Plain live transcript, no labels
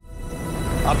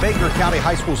A Baker County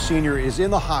high school senior is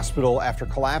in the hospital after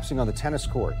collapsing on the tennis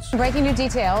courts. Breaking new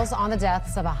details on the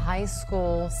deaths of a high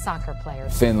school soccer player.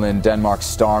 Finland, Denmark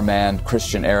star man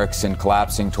Christian Eriksen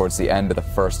collapsing towards the end of the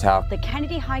first half. The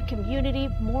Kennedy High community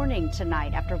mourning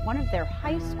tonight after one of their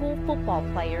high school football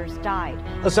players died.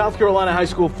 A South Carolina high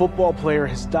school football player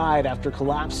has died after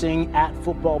collapsing at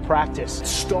football practice.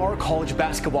 Star college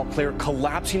basketball player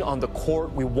collapsing on the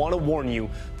court. We want to warn you,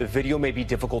 the video may be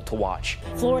difficult to watch.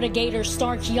 Florida Gators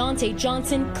star Keontae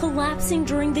Johnson collapsing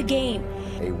during the game.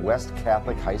 A West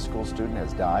Catholic high school student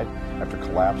has died after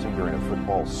collapsing during a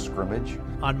football scrimmage.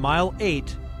 On mile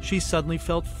 8, she suddenly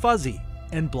felt fuzzy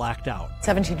and blacked out.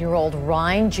 17-year-old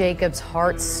Ryan Jacobs'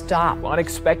 heart stopped.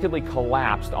 Unexpectedly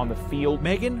collapsed on the field.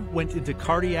 Megan went into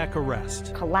cardiac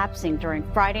arrest. Collapsing during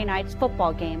Friday night's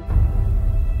football game.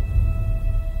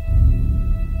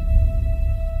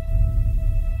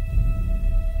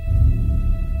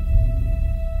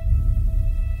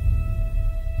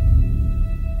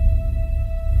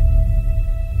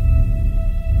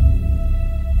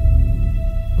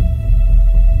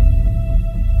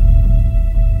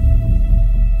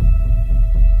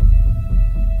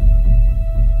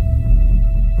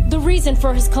 The reason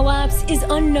for his collapse is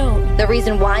unknown. The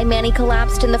reason why Manny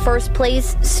collapsed in the first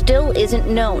place still isn't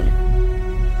known.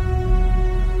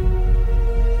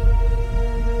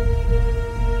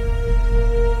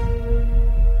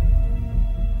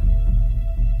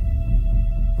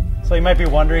 So you might be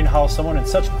wondering how someone in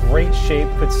such great shape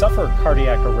could suffer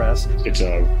cardiac arrest. It's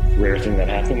a rare thing that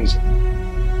happens.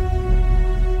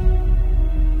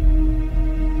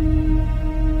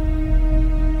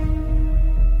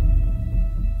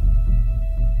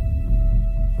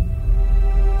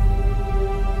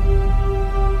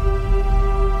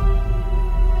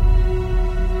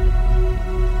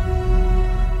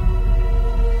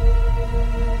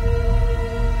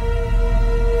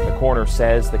 The coroner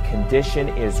says the condition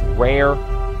is rare.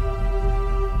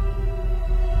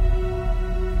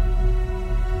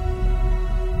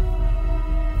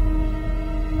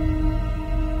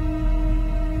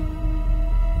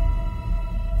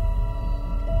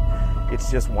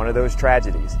 It's just one of those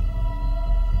tragedies.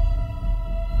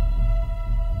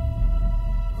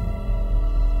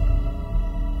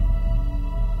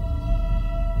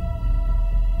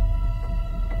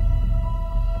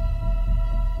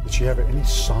 Did she have any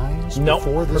signs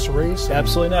before this race?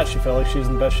 Absolutely not. She felt like she was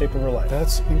in the best shape of her life.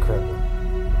 That's incredible.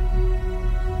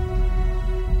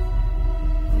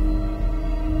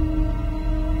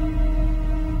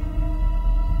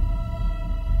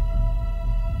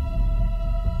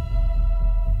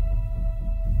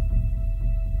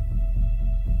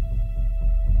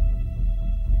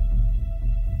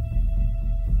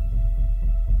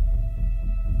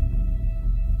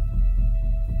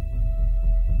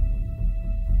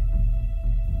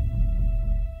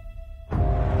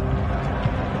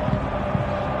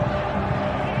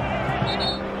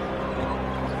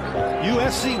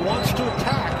 USC wants to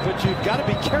attack, but you've got to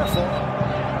be careful.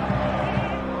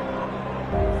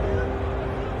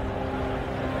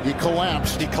 He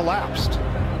collapsed. He collapsed.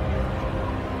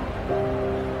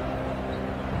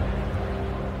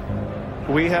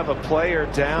 We have a player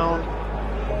down.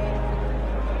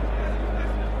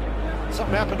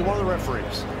 Something happened to one of the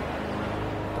referees.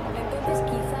 Entonces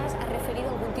quizás ha referido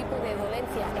algún tipo de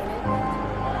dolencia en el...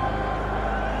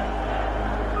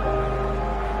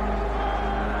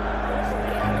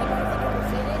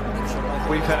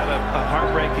 We've had a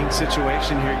heartbreaking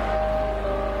situation here.